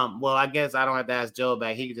 I guess I don't have to ask Joel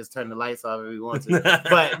back. He can just turn the lights off if he wants to.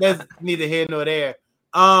 But that's neither here nor there.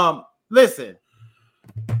 Listen,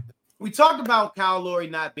 we talked about Kyle Lowry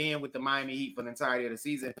not being with the Miami Heat for the entirety of the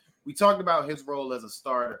season. We talked about his role as a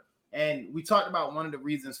starter. And we talked about one of the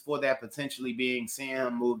reasons for that potentially being seeing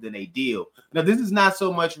him moved in a deal. Now, this is not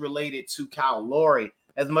so much related to Kyle Lowry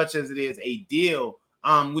as much as it is a deal,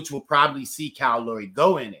 which will probably see Kyle Lowry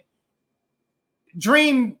go in it.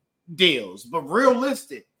 Dream deals, but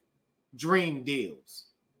realistic dream deals.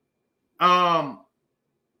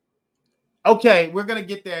 Okay, we're gonna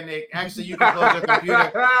get there, Nick. Actually, you can close your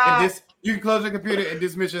computer and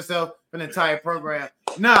dismiss yourself from the entire program.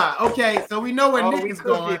 Nah, okay, so we know where Nick is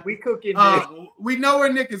going. We cooking. We know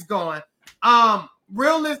where Nick is going.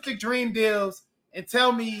 Realistic dream deals, and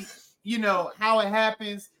tell me, how it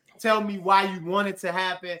happens. Tell me why you want it to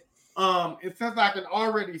happen. And since I can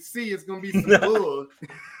already see it's gonna be some bull,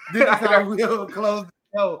 this is how we'll close the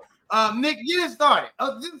show. Nick, get it started.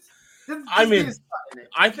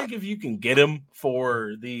 I think if you can get him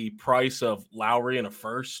for the price of Lowry and a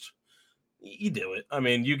first, you do it. I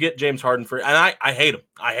mean, you get James Harden for, and I hate him.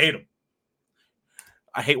 I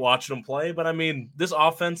hate watching him play, but I mean, this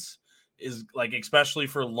offense is like, especially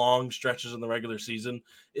for long stretches in the regular season,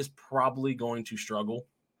 is probably going to struggle.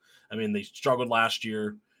 I mean, they struggled last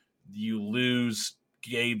year. You lose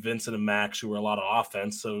Gabe, Vincent, and Max, who are a lot of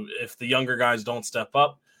offense. So if the younger guys don't step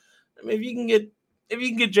up, I mean, if you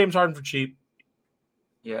can get James Harden for cheap.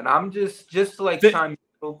 Yeah, and I'm just to like chime in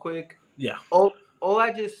real quick. Yeah. All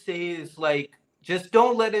I just say is like, just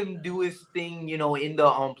don't let him do his thing, in the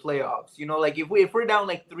playoffs. Like if we're down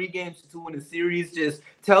like 3-2 in a series, just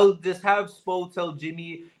have Spo tell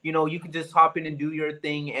Jimmy, you can just hop in and do your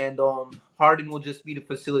thing, and Harden will just be the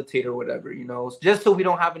facilitator or whatever, just so we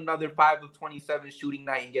don't have another 5 of 27 shooting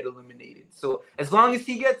night and get eliminated. So as long as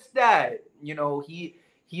he gets that,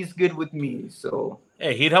 he's good with me. So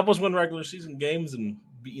hey, he'd help us win regular season games and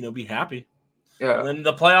be happy. Yeah. And then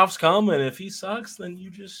the playoffs come, and if he sucks, then you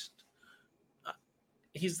just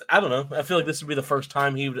I don't know. I feel like this would be the first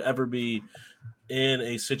time he would ever be in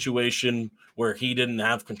a situation where he didn't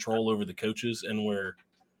have control over the coaches, and where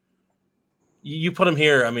you put him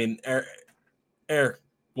here. I mean, Eric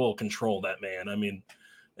will control that man. I mean,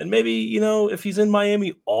 and maybe, if he's in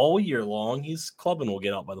Miami all year long, his clubbing will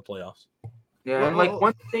get out by the playoffs. Yeah, and like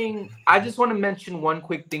one thing, I just want to mention one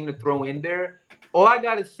quick thing to throw in there. All I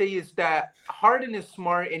got to say is that Harden is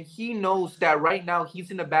smart, and he knows that right now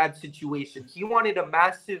he's in a bad situation. He wanted a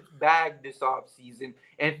massive bag this offseason,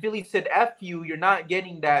 and Philly said, F you, you're not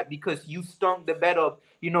getting that because you stunk the bed up,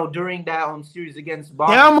 during that series against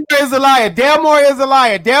Boston. Dalmore is a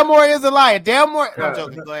liar. I'm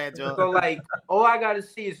joking. Go ahead, Joe. So, like, all I got to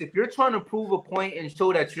say is if you're trying to prove a point and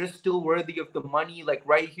show that you're still worthy of the money, like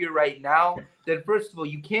right here, right now, then first of all,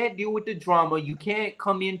 you can't deal with the drama. You can't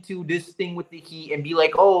come into this thing with the Heat and be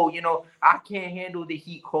like, oh, I can't handle the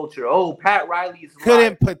Heat culture. Oh, Pat Riley is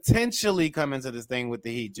couldn't potentially come into this thing with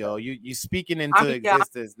the Heat, Joe. You speaking into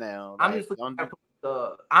existence now. I'm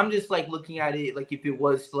just looking at it like if it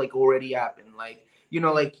was like already happened. Like,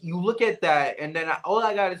 like you look at that, and then all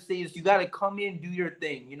I gotta say is you gotta come in, do your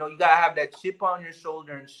thing. You gotta have that chip on your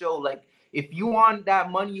shoulder and show, like, if you want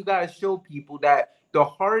that money, you gotta show people that the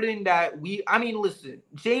Harden listen,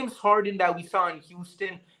 James Harden that we saw in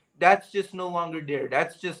Houston, that's just no longer there.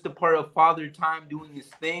 That's just a part of Father Time doing his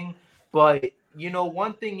thing. But,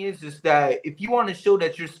 one thing is that if you want to show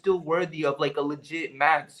that you're still worthy of like a legit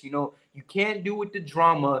max, you can't do with the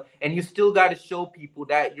drama, and you still got to show people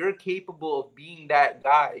that you're capable of being that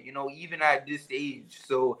guy, even at this age.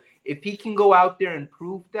 So if he can go out there and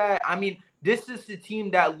prove that, I mean, this is the team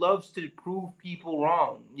that loves to prove people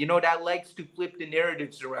wrong, that likes to flip the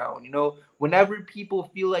narratives around. Whenever people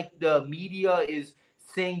feel like the media is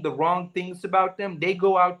saying the wrong things about them, they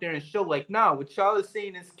go out there and show like, nah, what y'all is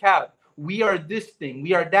saying is cap. We are this thing.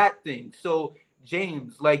 We are that thing. So,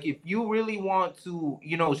 James, like, if you really want to,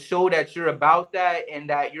 show that you're about that and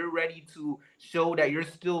that you're ready to show that you're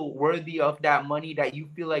still worthy of that money that you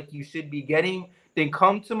feel like you should be getting, then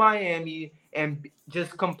come to Miami and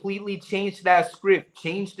just completely change that script,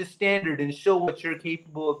 change the standard, and show what you're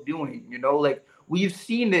capable of doing. Like, we've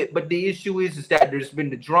seen it, but the issue is that there's been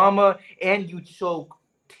the drama and you choke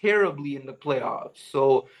terribly in the playoffs.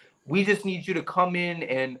 So we just need you to come in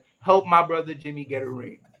and help my brother Jimmy get a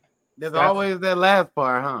ring. That's always that last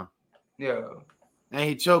part, huh? Yeah. And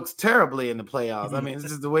he chokes terribly in the playoffs. I mean, it's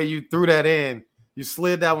just the way you threw that in. You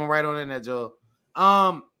slid that one right on in there, Joe.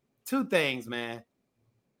 Two things, man.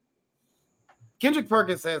 Kendrick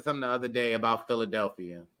Perkins said something the other day about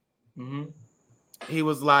Philadelphia. Mm-hmm. He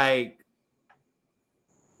was like,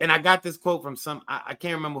 and I got this quote from I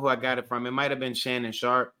can't remember who I got it from. It might have been Shannon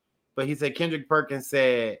Sharp, but he said Kendrick Perkins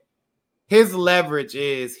said his leverage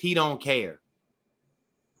is he don't care.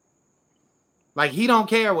 Like, he don't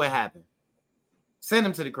care what happened. Send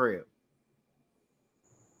him to the crib.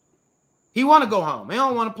 He want to go home. He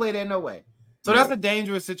don't want to play there no way. So that's a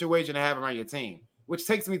dangerous situation to have around your team, which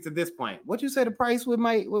takes me to this point. What you say the price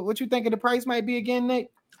what you think the price might be again,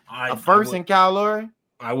 Nick? A first and Kyle Lowry?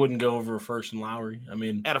 I wouldn't go over a first and Lowry. I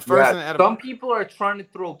mean, at a first. Some people are trying to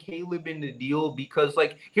throw Caleb in the deal because,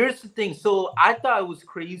 like, here's the thing. So I thought it was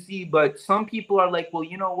crazy, but some people are like, well,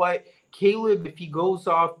 you know what? Caleb, if he goes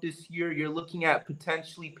off this year, you're looking at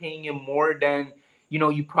potentially paying him more than,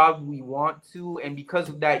 you probably want to. And because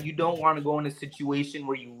of that, you don't want to go in a situation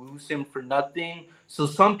where you lose him for nothing. So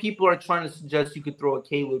some people are trying to suggest you could throw a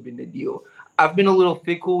Caleb in the deal. I've been a little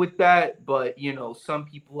fickle with that, but, some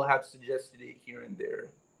people have suggested it here and there.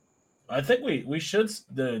 I think we should.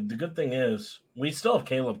 The good thing is we still have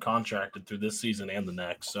Caleb contracted through this season and the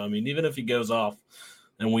next. So, I mean, even if he goes off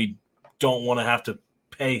and we don't want to have to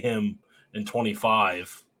pay him in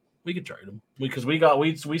 25, we could trade him because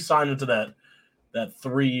we signed him to that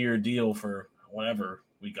 3-year deal for whatever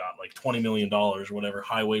we got, like $20 million, whatever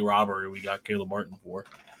highway robbery we got Caleb Martin for.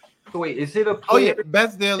 So wait, is it a player?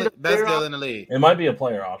 Best deal in the league. It might be a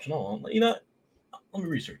player option. Hold on. Let me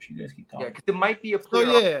research. You guys keep talking. Yeah, because it might be a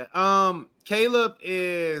player. So Caleb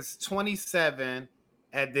is 27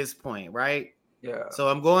 at this point, right? Yeah. So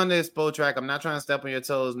I'm going to this Spo track. I'm not trying to step on your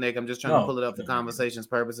toes, Nick. I'm just trying to pull it up for conversation's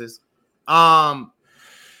purposes.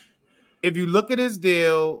 If you look at his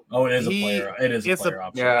deal, it is a player. It's a player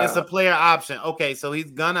option. Yeah. It's a player option. Okay, so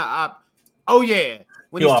he's gonna opt. Oh yeah,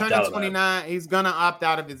 when he's turning 29, he's gonna opt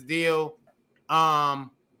out of his deal.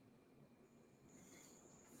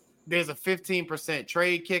 There's a 15%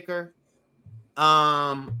 trade kicker.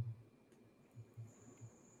 I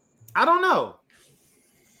don't know.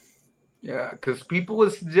 Yeah, because people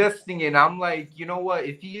were suggesting it. And I'm like, you know what?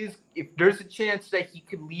 If there's a chance that he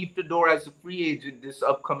could leave the door as a free agent this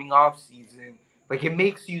upcoming offseason, like, it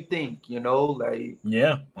makes you think, like.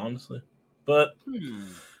 Yeah, honestly. But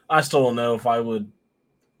I still don't know if I would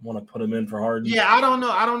want to put him in for Harden. Yeah, I don't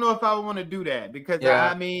know. I don't know if I would want to do that because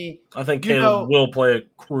I think Caleb will play a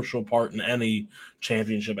crucial part in any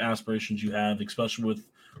championship aspirations you have, especially with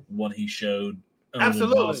what he showed.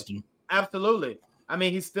 Absolutely. I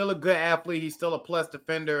mean, he's still a good athlete. He's still a plus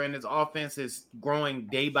defender, and his offense is growing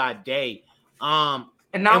day by day. But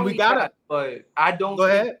I don't. Go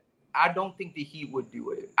ahead. I don't think the Heat would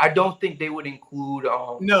do it. I don't think they would include.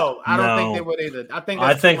 No, I don't think they would either. I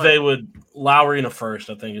think they would. Lowry in the first,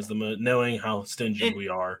 I think, is knowing how stingy we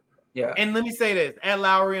are. Yeah. And let me say this: at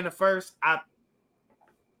Lowry in the first,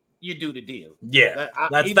 you do the deal. Yeah,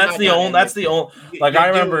 that's the only. Like, I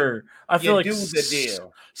remember, I feel like the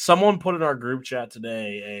deal. Someone put in our group chat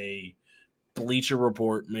today a Bleacher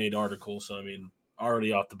Report made article. So I mean,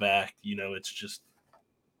 already off the back, it's just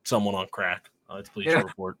someone on crack. It's Bleacher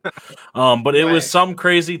Report. But it was some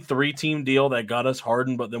crazy 3-team deal that got us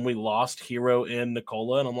Harden, but then we lost Hero and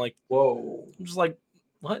Nikola, and I'm like, whoa! I'm just like,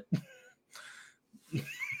 what?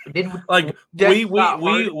 Like, we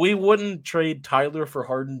wouldn't trade Tyler for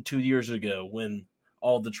Harden 2 years ago when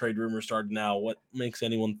all the trade rumors started. Now, what makes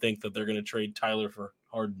anyone think that they're going to trade Tyler for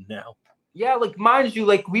Harden now? Yeah, like, mind you,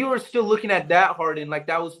 like, we were still looking at that Harden, like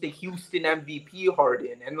that was the Houston MVP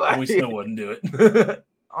Harden, and like we still wouldn't do it.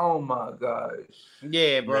 Oh my gosh!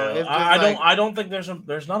 Yeah, bro. No, I don't think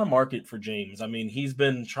there's not a market for James. I mean, he's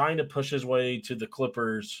been trying to push his way to the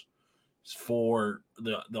Clippers for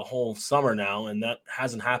the whole summer now, and that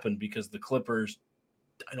hasn't happened because the Clippers,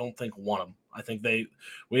 I don't think, want him. I think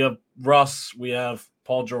we have Russ, we have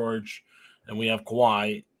Paul George, and we have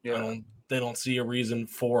Kawhi. Yeah. They don't see a reason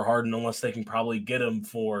for Harden unless they can probably get him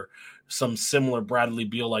for some similar Bradley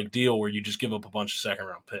Beal-like deal where you just give up a bunch of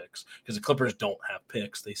second-round picks because the Clippers don't have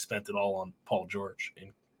picks. They spent it all on Paul George.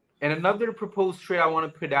 And another proposed trade I want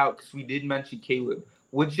to put out because we did mention Caleb.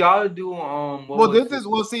 Would y'all do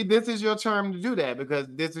this is your term to do that because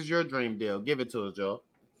this is your dream deal. Give it to us, Joe.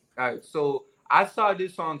 All right, so I saw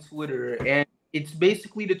this on Twitter, and it's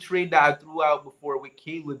basically the trade that I threw out before with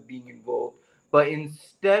Caleb being involved. But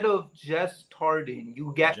instead of just Harden,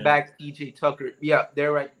 you get back PJ Tucker. Yeah, that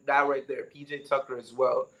right there, PJ Tucker as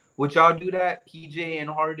well. Would y'all do that, PJ and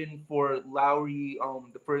Harden for Lowry,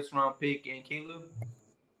 the first round pick, and Caleb?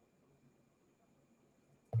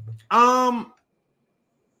 I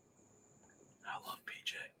love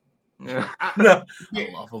PJ. Yeah. I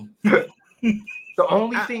love him. The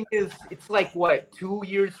only thing is, it's like, 2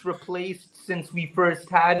 years replaced since we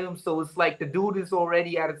first had him. So it's like the dude is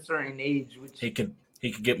already at a certain age. Which he could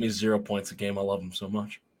get me 0 points a game. I love him so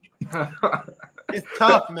much. It's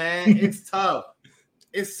tough, man. It's tough.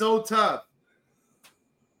 It's so tough.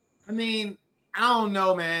 I mean, I don't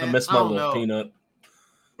know, man. I miss my little peanut.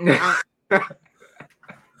 I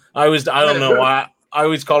don't know why. I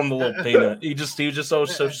always called him the little peanut. He was just so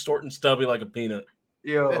short and stubby like a peanut.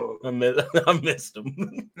 Yo, I missed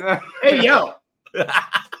him. Hey, yo.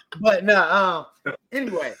 But no,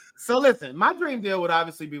 anyway, so listen, my dream deal would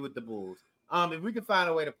obviously be with the Bulls. If we could find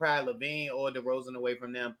a way to pry Levine or DeRozan away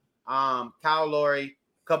from them, Kyle Lowry,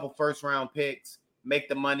 couple first-round picks, make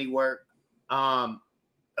the money work.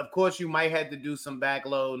 Of course, you might have to do some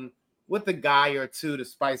backloading with a guy or two to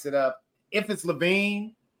spice it up. If it's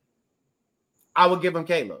Levine, I would give him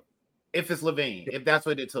Caleb. If it's Levine, if that's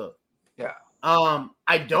what it took. Yeah.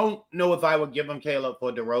 I don't know if I would give him Caleb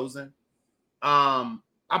for DeRozan. I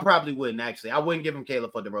probably wouldn't actually. I wouldn't give him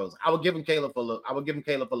Caleb for DeRozan. I would give him Caleb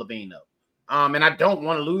for Levine though. And I don't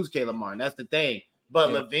want to lose Caleb Martin. That's the thing.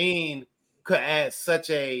 But Levine could add such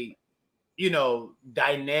a,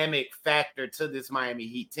 dynamic factor to this Miami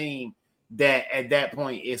Heat team that at that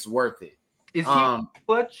point it's worth it. Is he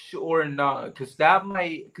clutch or not? Because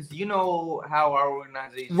you know how our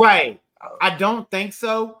organization. Right. I don't think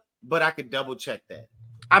so, but I could double check that.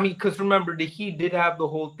 I mean, because remember, the Heat did have the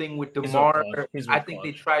whole thing with DeMar. I think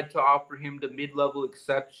they tried to offer him the mid-level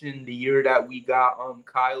exception the year that we got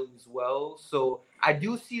Kyle as well. So I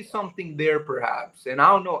do see something there, perhaps. And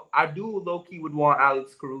I don't know. I do low-key would want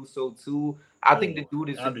Alex Caruso too. I think the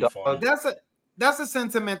dude is a dog. That's a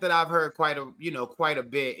sentiment that I've heard quite a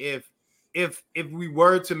bit. If we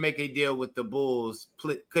were to make a deal with the Bulls,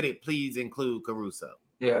 could it please include Caruso?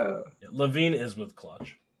 Yeah. Levine is with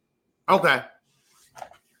Clutch. Okay.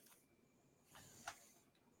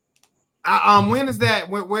 When is that?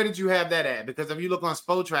 Where did you have that at? Because if you look on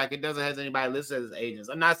Spotrac, it doesn't have anybody listed as agents.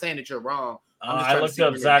 I'm not saying that you're wrong. I looked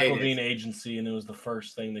up Zach Levine agency, and it was the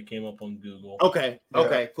first thing that came up on Google. Okay. Yeah.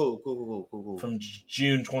 Okay. Cool. From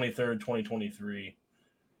June 23rd, 2023.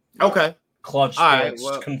 Okay. Clutch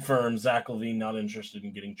Sports confirms Zach Levine not interested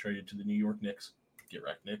in getting traded to the New York Knicks. Get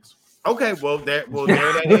wrecked, Knicks. Okay, there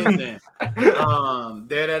that is then.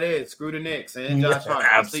 There that is. Screw the Knicks and Josh Hart.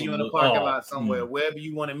 I'll see you in the parking lot somewhere, wherever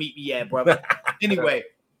you want to meet me at, brother. Anyway,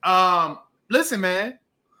 listen, man.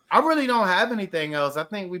 I really don't have anything else. I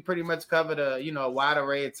think we pretty much covered a wide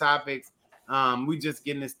array of topics. We just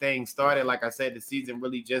getting this thing started. Like I said, the season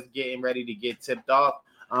really just getting ready to get tipped off.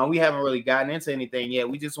 We haven't really gotten into anything yet.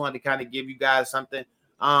 We just wanted to kind of give you guys something,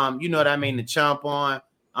 to chomp on.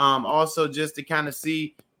 Also just to kind of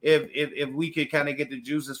see if we could kind of get the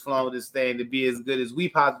juices flowing with this thing to be as good as we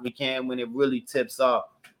possibly can when it really tips off.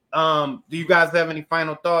 Do you guys have any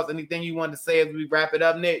final thoughts? Anything you want to say as we wrap it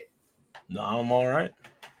up, Nick? No, I'm all right.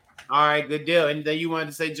 All right, good deal. Anything you wanted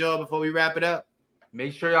to say, Joe, before we wrap it up?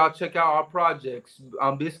 Make sure y'all check out our projects.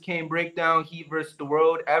 Biscayne Breakdown, Heat vs. the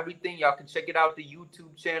World, everything. Y'all can check it out, the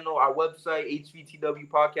YouTube channel, our website,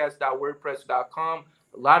 hvtwpodcast.wordpress.com.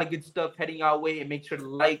 A lot of good stuff heading our way, and make sure to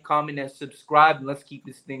like, comment, and subscribe, and let's keep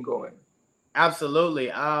this thing going. Absolutely.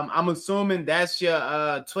 I'm assuming that's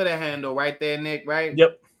your Twitter handle right there, Nick, right?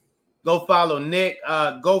 Yep. Go follow Nick.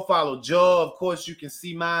 Go follow Joe. Of course, you can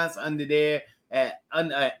see mine's under there at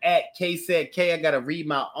K said K. I gotta read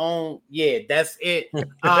my own. Yeah, that's it.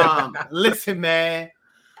 Listen, man.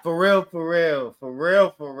 For real.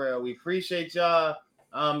 We appreciate y'all.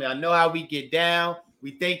 I know how we get down.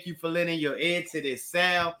 We thank you for lending your ear to this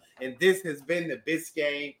sound. And this has been the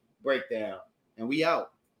Biscayne Breakdown. And we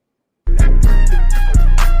out.